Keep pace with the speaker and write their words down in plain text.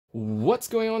What's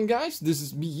going on, guys? This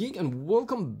is me and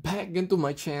welcome back into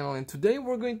my channel, and today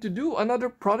we're going to do another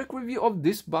product review of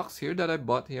this box here that I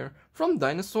bought here from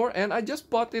Dinosaur, and I just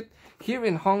bought it here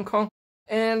in Hong Kong.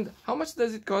 And how much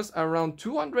does it cost? Around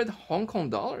 200 Hong Kong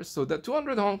dollars. So that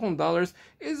 200 Hong Kong dollars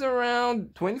is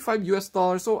around 25 US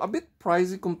dollars, so a bit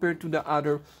pricey compared to the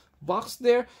other box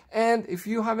there. And if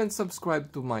you haven't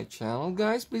subscribed to my channel,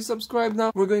 guys, please subscribe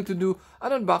now. We're going to do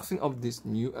an unboxing of this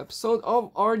new episode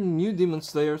of our new Demon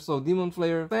Slayer. So Demon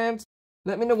Slayer fans,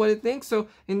 let me know what you think. So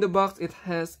in the box it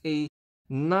has a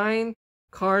 9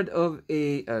 card of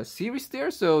a series there.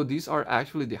 So these are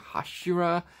actually the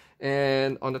Hashira,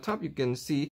 and on the top you can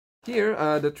see here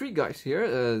the 3 guys here,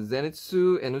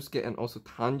 Zenitsu, Enosuke, and also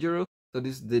Tanjiro. So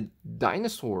this is the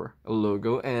Dinosaur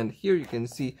logo, and here you can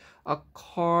see a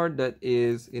card that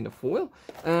is in a foil.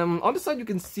 On the side you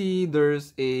can see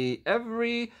there's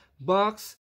every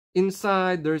box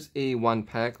inside there's a 1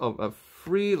 pack of a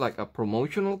free, like a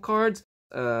promotional cards.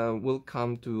 Will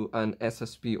come to an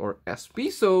SSP or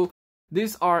SP. So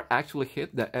these are actually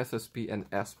hit the SSP and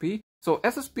SP. So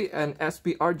SSP and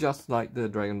SP are just like the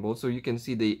Dragon Ball. So you can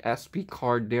see the SP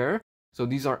card there. So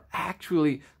these are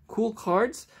actually cool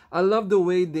cards. I love the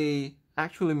way they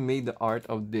actually made the art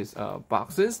of these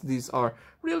boxes. These are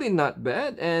really not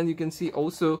bad, and you can see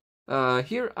also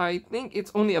here I think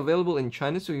it's only available in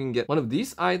China, so you can get one of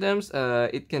these items.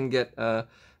 It can get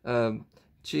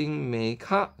Ching Mei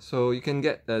Ka, so you can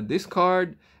get this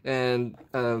card and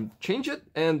change it.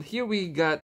 And here we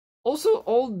got also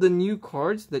all the new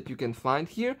cards that you can find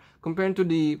here compared to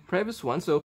the previous one.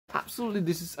 So absolutely,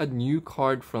 this is a new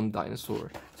card from Dinosaur.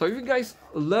 So if you guys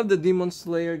love the Demon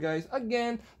Slayer, guys,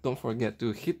 again, don't forget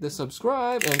to hit the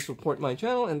subscribe and support my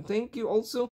channel. And thank you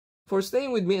also for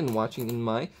staying with me and watching in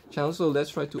my channel. So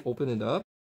let's try to open it up.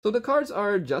 So the cards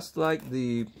are just like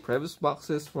the previous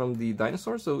boxes from the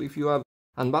Dinosaur. So if you have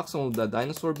unboxed some of the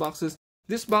Dinosaur boxes,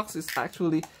 this box is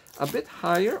actually a bit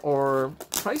higher or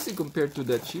pricey compared to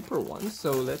the cheaper ones.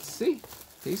 So let's see.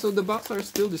 Okay, so the boxes are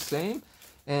still the same.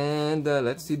 And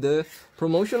let's see the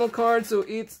promotional card. So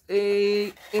it's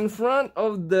in front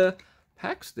of the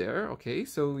packs there. Okay,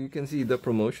 so you can see the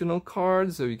promotional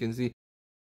cards. So you can see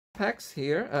packs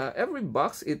here. Every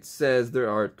box it says there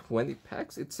are 20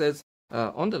 packs. It says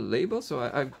on the label. So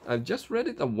I've just read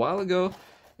it a while ago,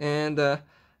 and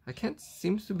I can't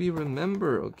seem to be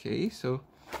remember. Okay, so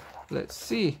let's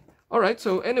see. All right.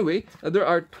 So anyway, there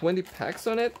are 20 packs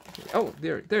on it. Oh,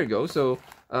 there you go. So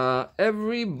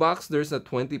every box there's a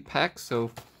 20 pack.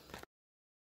 So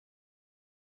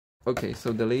okay,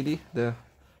 so the lady, the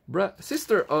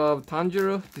sister of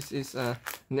Tanjiro, this is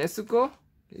Nezuko.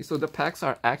 Okay, so the packs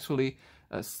are actually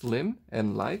slim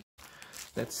and light.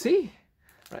 Let's see.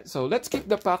 Right, so let's keep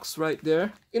the packs right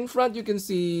there. In front you can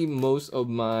see most of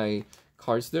my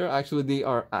cards there. Actually, they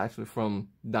are actually from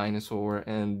Dinosaur,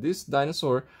 and this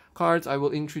Dinosaur cards I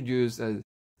will introduce as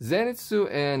Zenitsu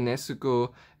and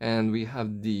Nezuko, and we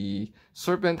have the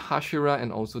Serpent Hashira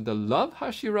and also the Love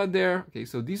Hashira there. Okay,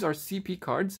 so these are CP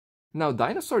cards. Now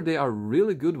Dinosaur, they are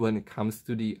really good when it comes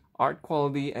to the art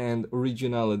quality and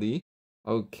originality.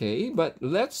 Okay, but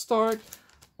let's start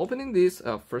opening this.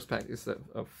 First pack is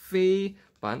a Fei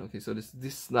Ban. Okay, so this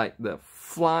is like the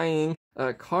flying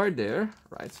card there,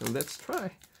 right? So let's try.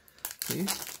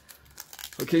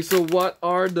 Okay, so what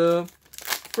are the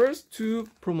first 2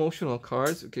 promotional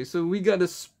cards? Okay, so we got a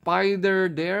spider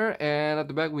there, and at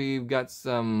the back we've got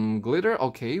some glitter.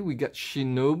 Okay, we got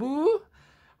Shinobu.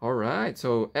 All right,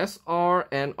 so SR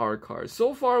and R cards.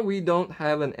 So far we don't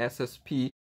have an SSP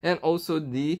and also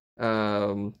the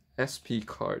SP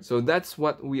card. So that's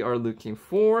what we are looking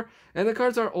for. And the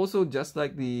cards are also just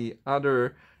like the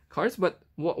other cards, but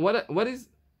what is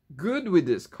good with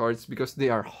these cards, because they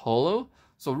are hollow,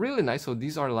 so really nice. So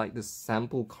these are like the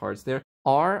sample cards there.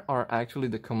 R are actually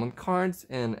the common cards,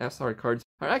 and SR cards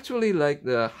are actually like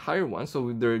the higher ones.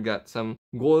 So they got some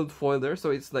gold foil there,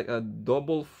 so it's like a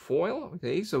double foil.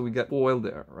 Okay, so we got foil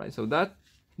there, right? So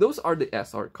those are the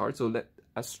SR cards. So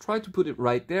let's try to put it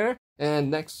right there.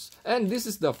 And next, and this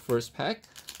is the first pack.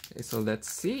 Okay, so let's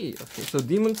see. Okay, so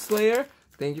Demon Slayer,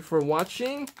 thank you for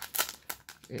watching.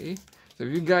 Okay, so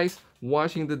if you guys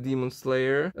watching the Demon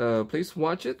Slayer, please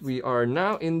watch it. We are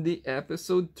now in the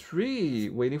episode 3,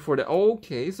 waiting for the...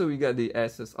 Okay, so we got the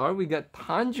SSR, we got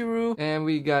Tanjiro, and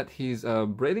we got his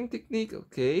breathing technique.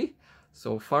 Okay,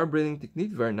 so fire breathing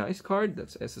technique, very nice card.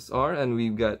 That's SSR. And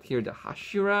we've got here the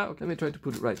Hashira. Okay, let me try to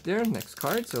put it right there. Next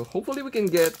card. So hopefully we can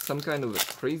get some kind of a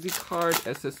crazy card,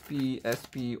 SSP,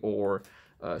 SP, or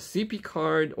CP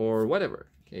card, or whatever.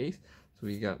 Okay, So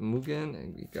we got Mugen,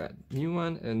 and we got new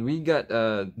one, and we got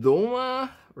Doma,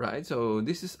 right? So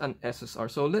this is an SSR.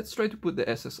 So let's try to put the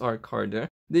SSR card there.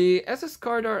 The SS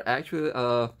card are actually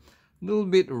a little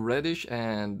bit reddish,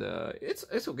 and it's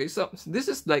okay. So this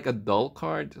is like a dull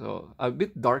card, so a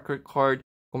bit darker card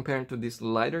compared to this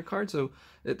lighter card. So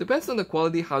it depends on the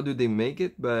quality, how do they make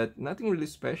it, but nothing really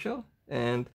special.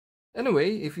 And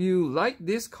anyway, if you like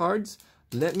these cards,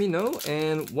 let me know.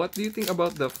 And what do you think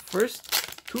about the first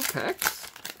 2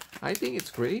 packs? I think it's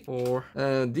great. For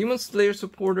Demon Slayer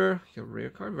supporter, your rare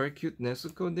card, very cute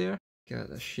Nezuko there.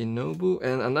 Got a Shinobu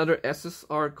and another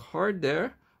SSR card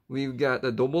there. We've got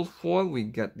the double foil, we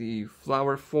got the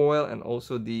flower foil, and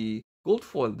also the gold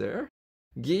foil there.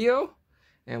 Gyo,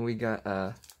 and we got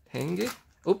Tenge.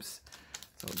 Oops.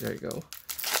 So there you go.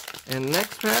 And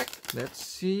next pack, let's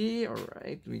see. All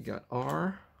right, we got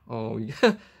R. Oh, we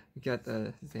got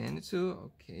Zenitsu.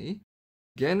 Okay.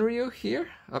 Genryu here,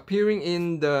 appearing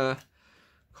in the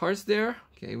cards there.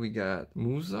 Okay, we got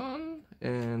Muzan,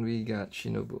 and we got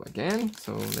Shinobu again.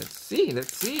 So let's see.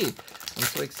 I'm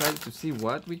so excited to see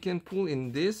what we can pull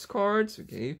in these cards.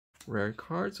 Okay, rare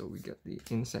cards. So we got the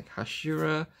Insect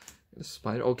Hashira, the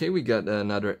Spider. Okay, we got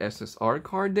another SSR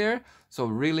card there. So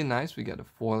really nice. We got the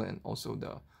foil and also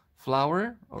the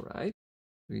flower. All right.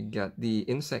 We got the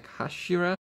Insect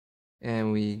Hashira,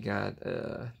 and we got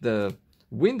the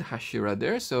Wind Hashira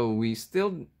there. So we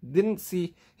still didn't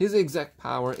see his exact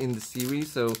power in the series.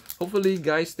 So hopefully,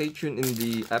 guys, stay tuned in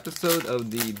the episode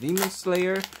of the Demon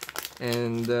Slayer.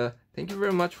 And thank you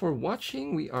very much for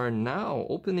watching. We are now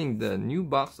opening the new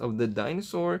box of the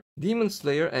Dinosaur Demon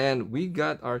Slayer, and we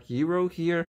got our hero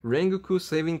here, Rengoku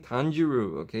saving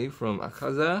Tanjiro, okay, from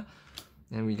Akaza.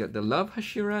 And we got the Love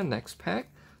Hashira next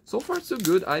pack. So far so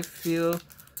good. I feel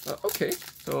okay.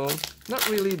 So not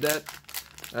really that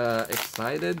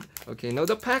excited. Okay, now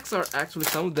the packs are actually,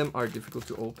 some of them are difficult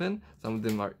to open, some of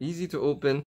them are easy to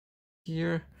open.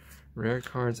 Here, rare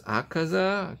cards,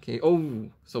 Akaza. Okay, oh,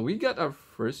 so we got our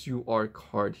first UR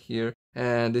card here,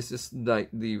 and this is like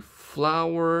the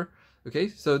flower. Okay,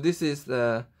 so this is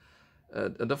the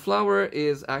flower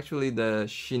is actually the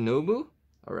Shinobu.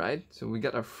 All right, so we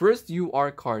got our first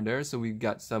UR card there. So we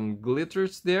got some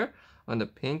glitters there on the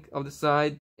pink of the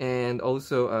side, and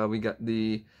also we got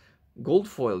the gold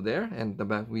foil there, and the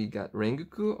back we got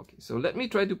Rengoku. Okay, so let me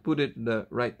try to put it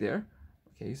right there.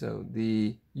 Okay, so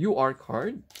the UR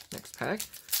card, next pack.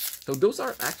 So those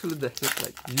are actually the hit,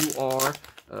 like UR,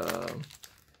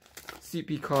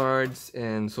 CP cards,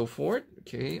 and so forth.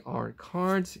 Okay, R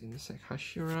cards, Insect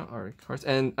Hashira, R cards,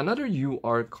 and another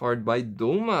UR card by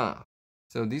Doma.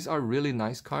 So these are really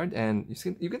nice cards, and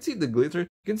you can see the glitter.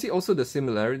 You can see also the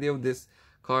similarity of these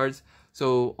cards.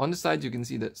 So on the side, you can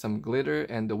see that some glitter,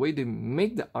 and the way they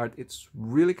make the art, it's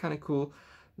really kind of cool.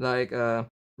 Like,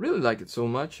 really like it so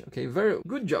much. Okay, very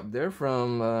good job there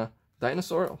from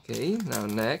Dinosaur. Okay, now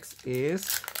next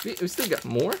is, we still got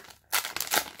more.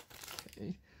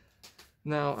 Okay,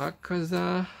 now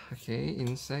Akaza. Okay,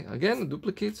 Insect. Again, a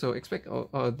duplicate, so expect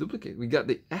a duplicate. We got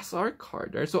the SR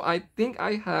card there. So I think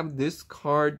I have this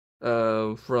card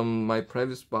from my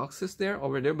previous boxes there,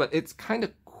 over there, but it's kind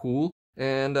of cool.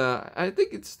 And I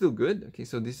think it's still good. Okay,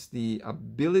 so this is the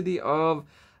ability of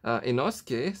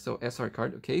Inosuke, so SR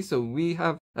card. Okay, so we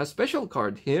have a special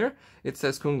card here. It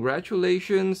says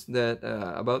congratulations that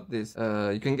about this.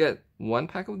 You can get 1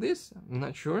 pack of this. I'm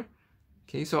not sure.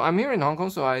 Okay, so I'm here in Hong Kong,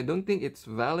 so I don't think it's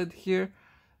valid here,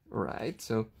 right?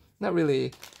 So not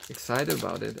really excited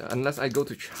about it unless I go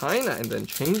to China and then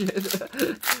change it.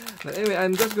 But anyway,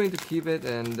 I'm just going to keep it,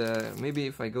 and maybe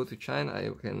if I go to China, I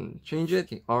can change it.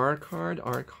 Okay, R card,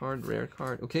 rare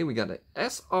card. Okay, we got the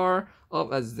SR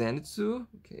of a Zenitsu.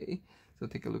 Okay, so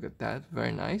take a look at that.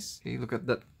 Very nice. Okay, look at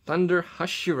that Thunder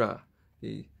Hashira.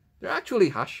 Okay, they're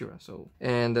actually Hashira. So,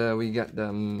 and we got the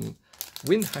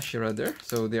Wind Hashira there.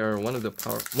 So they are one of the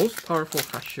most powerful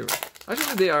Hashira.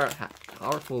 Actually, they are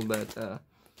powerful, but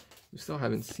we still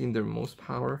haven't seen their most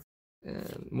power.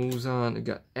 And moves on. We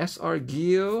got SR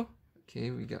Gyo. Okay,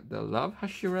 we got the Love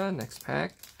Hashira next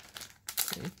pack.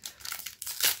 Okay.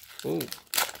 Oh,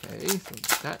 okay, so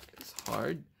that is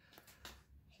hard.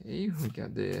 Okay, we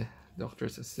got the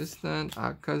Doctor's Assistant,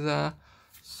 Akaza,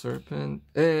 Serpent,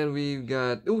 and we've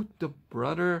got the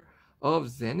brother of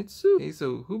Zenitsu. Okay,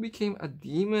 so who became a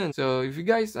demon? So if you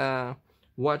guys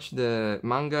watch the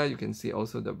manga, you can see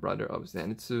also the brother of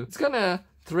Zenitsu. It's kind of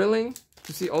thrilling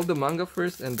to see all the manga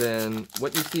first, and then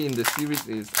what you see in the series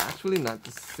is actually not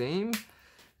the same.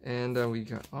 And we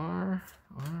got R.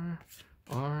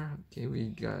 Okay, we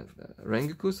got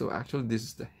Rengoku. So actually this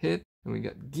is the hit, and we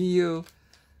got Gyo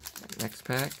next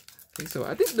pack. Okay, so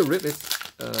I think the rip is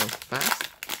fast.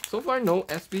 so far no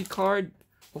SP card.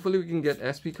 Hopefully we can get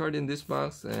SP card in this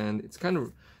box, and it's kind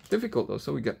of difficult though.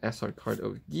 So we got SR card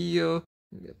of Gio,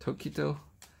 we got Tokito,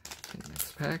 and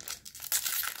next pack.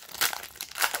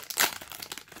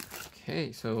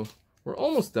 Okay, so we're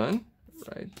almost done,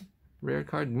 right? Rare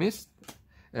card missed,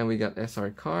 and we got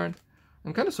SR card.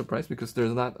 I'm kind of surprised because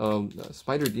there's not a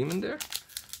spider demon there,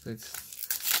 so it's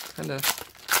kind of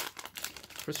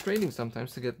frustrating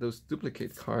sometimes to get those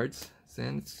duplicate cards.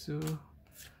 Zenitsu.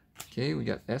 Okay, we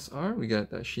got SR, we got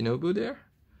Shinobu there,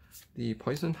 the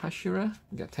Poison Hashira,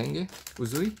 we got Tenge,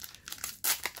 Uzui.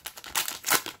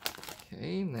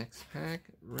 Okay, next pack,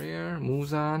 rare,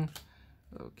 Muzan,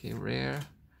 okay, rare,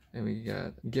 and we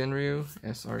got Genryu,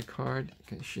 SR card,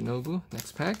 okay, Shinobu,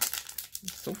 next pack.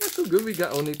 So far so good, we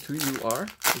got only 2 UR,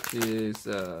 which is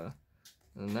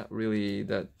not really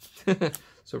that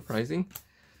surprising.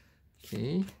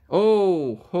 Okay.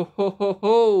 Oh, ho ho ho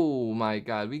ho! My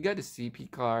God, we got a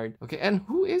CP card. Okay, and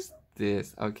who is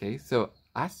this? Okay, so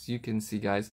as you can see,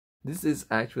 guys, this is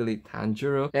actually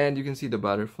Tanjiro, and you can see the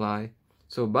butterfly.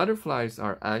 So butterflies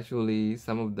are actually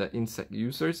some of the insect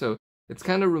users. So it's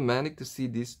kind of romantic to see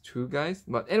these 2 guys.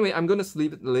 But anyway, I'm gonna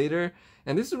sleeve it later,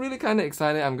 and this is really kind of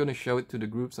exciting. I'm gonna show it to the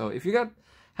group. So if you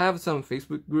have some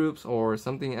Facebook groups or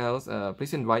something else,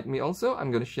 please invite me also.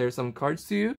 I'm gonna share some cards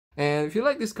to you. And if you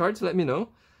like these cards, let me know.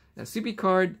 A CP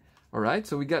card. Alright,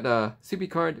 so we got a CP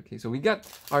card. Okay, so we got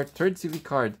our 3rd CP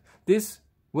card. This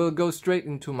will go straight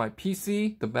into my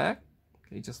PC, the back.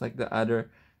 Okay, just like the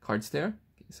other cards there.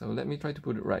 Okay, so let me try to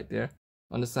put it right there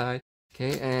on the side.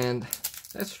 Okay, and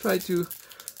let's try to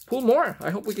pull more. I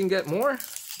hope we can get more.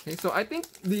 Okay, so I think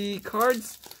the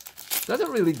cards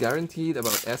doesn't really guaranteed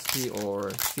about SP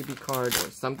or CP card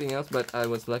or something else, but I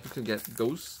was lucky to get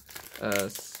those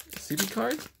CP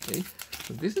cards. Okay,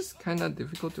 so this is kind of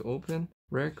difficult to open.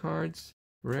 Rare cards,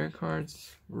 rare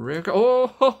cards, rare cards. Oh,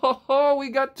 ho, ho, ho, we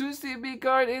got 2 CP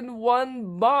cards in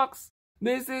 1 box.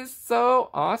 This is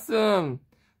so awesome.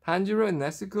 Tanjiro and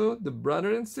Nezuko, the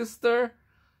brother and sister.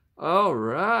 All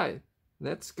right,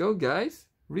 let's go, guys.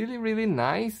 Really, really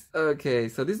nice. Okay,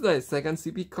 so this is the 2nd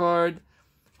CP card.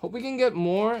 Hope we can get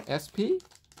more SP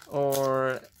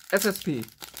or SSP.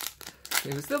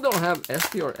 Okay, we still don't have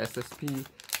SP or SSP.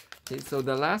 Okay, so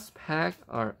the last pack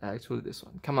are actually this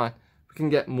one. Come on, we can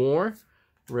get more.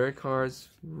 Rare cards,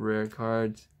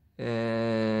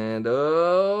 and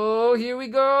oh, here we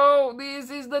go. This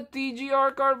is the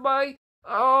TGR card by,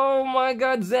 oh my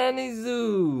God,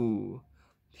 Zenitsu.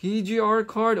 TGR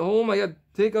card, oh my God,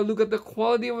 take a look at the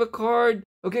quality of the card.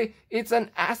 Okay, it's an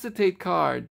acetate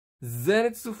card.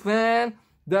 Zenitsu fan,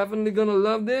 definitely gonna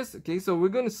love this. Okay, so we're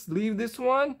gonna sleeve this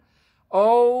one.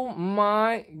 Oh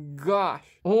my gosh.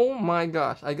 Oh my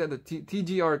gosh. I got the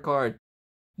TGR card.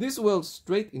 This will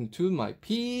straight into my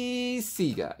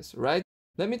PC, guys, right?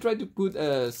 Let me try to put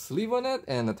a sleeve on it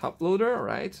and a top loader,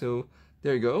 right? So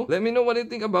there you go. Let me know what you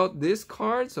think about this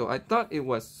card. So I thought it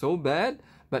was so bad,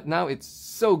 but now it's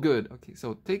so good. Okay,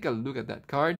 so take a look at that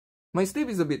card. My sleeve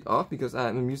is a bit off because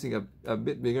I'm using a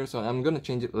bit bigger, so I'm gonna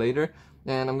change it later.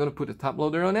 And I'm gonna put a top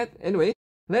loader on it. Anyway,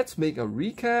 let's make a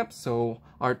recap. So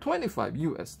our 25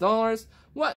 US dollars,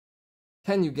 what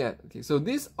can you get? Okay, so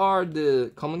these are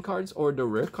the common cards or the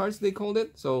rare cards they called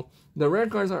it. So the rare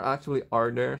cards are actually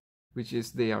there, which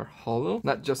is they are hollow,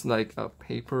 not just like a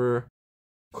paper.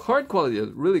 Card quality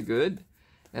is really good,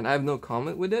 and I have no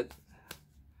comment with it.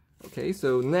 Okay,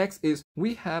 so next is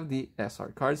we have the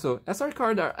SR cards. So SR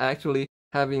cards are actually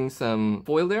having some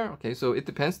foil there. Okay, so it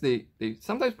depends. They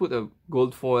sometimes put a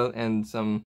gold foil and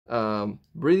some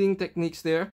breathing techniques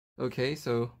there. Okay,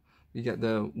 so we got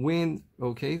the wind.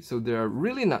 Okay, so they are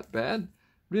really not bad,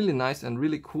 really nice and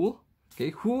really cool. Okay,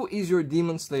 who is your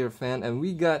Demon Slayer fan? And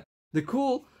we got the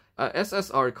cool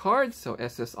SSR cards. So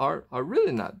SSR are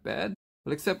really not bad.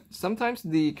 Well, except sometimes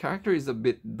the character is a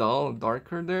bit dull,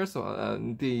 darker there, so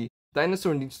the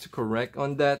Dinosaur needs to correct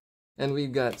on that. And we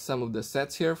got some of the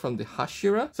sets here from the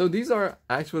Hashira. So these are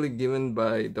actually given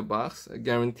by the box,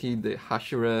 guaranteed the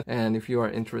Hashira. And if you are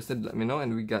interested, let me know.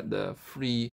 And we got the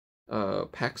free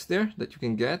packs there that you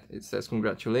can get. It says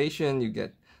congratulations, you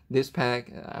get this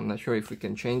pack. I'm not sure if we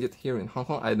can change it here in Hong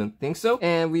Kong. I don't think so.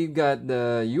 And we got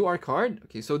the UR card.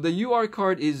 Okay, so the UR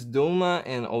card is Doma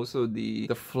and also the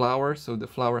flower. So the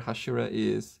flower Hashira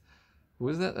is, who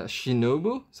is that?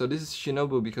 Shinobu. So this is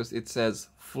Shinobu because it says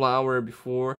flower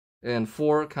before, and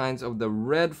 4 kinds of the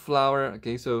red flower.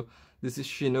 Okay, so this is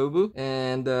Shinobu.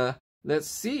 And let's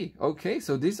see. Okay,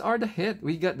 so these are the hit.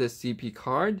 We got the CP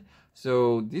card.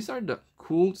 So these are the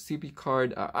cool CP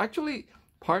card. Actually,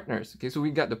 partners. Okay, so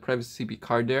we got the previous CP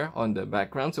card there on the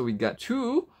background. So we got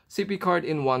 2 CP card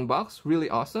in 1 box. Really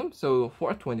awesome. So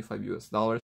for 25 US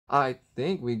dollars, I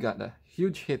think we got a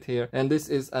huge hit here. And this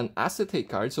is an acetate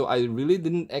card, so I really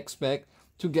didn't expect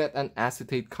to get an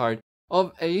acetate card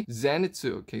of a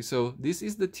Zenitsu. Okay, so this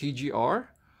is the TGR.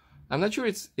 I'm not sure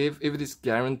if it is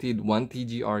guaranteed 1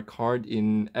 TGR card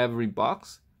in every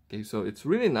box. Okay, so it's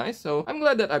really nice. So I'm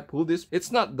glad that I pulled this. It's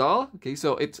not dull. Okay,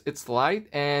 so it's light,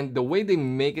 and the way they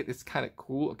make it is kind of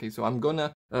cool. Okay, so I'm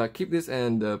gonna keep this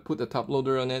and put a top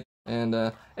loader on it. And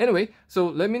anyway, so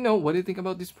let me know what do you think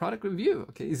about this product review.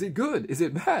 Okay, is it good? Is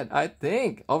it bad? I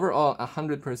think overall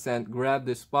 100% grab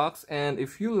this box. And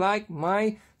if you like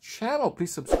my channel,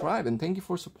 please subscribe, and thank you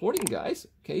for supporting, guys.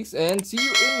 Okay, and see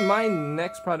you in my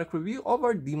next product review of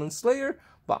our Demon Slayer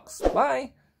box.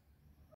 Bye.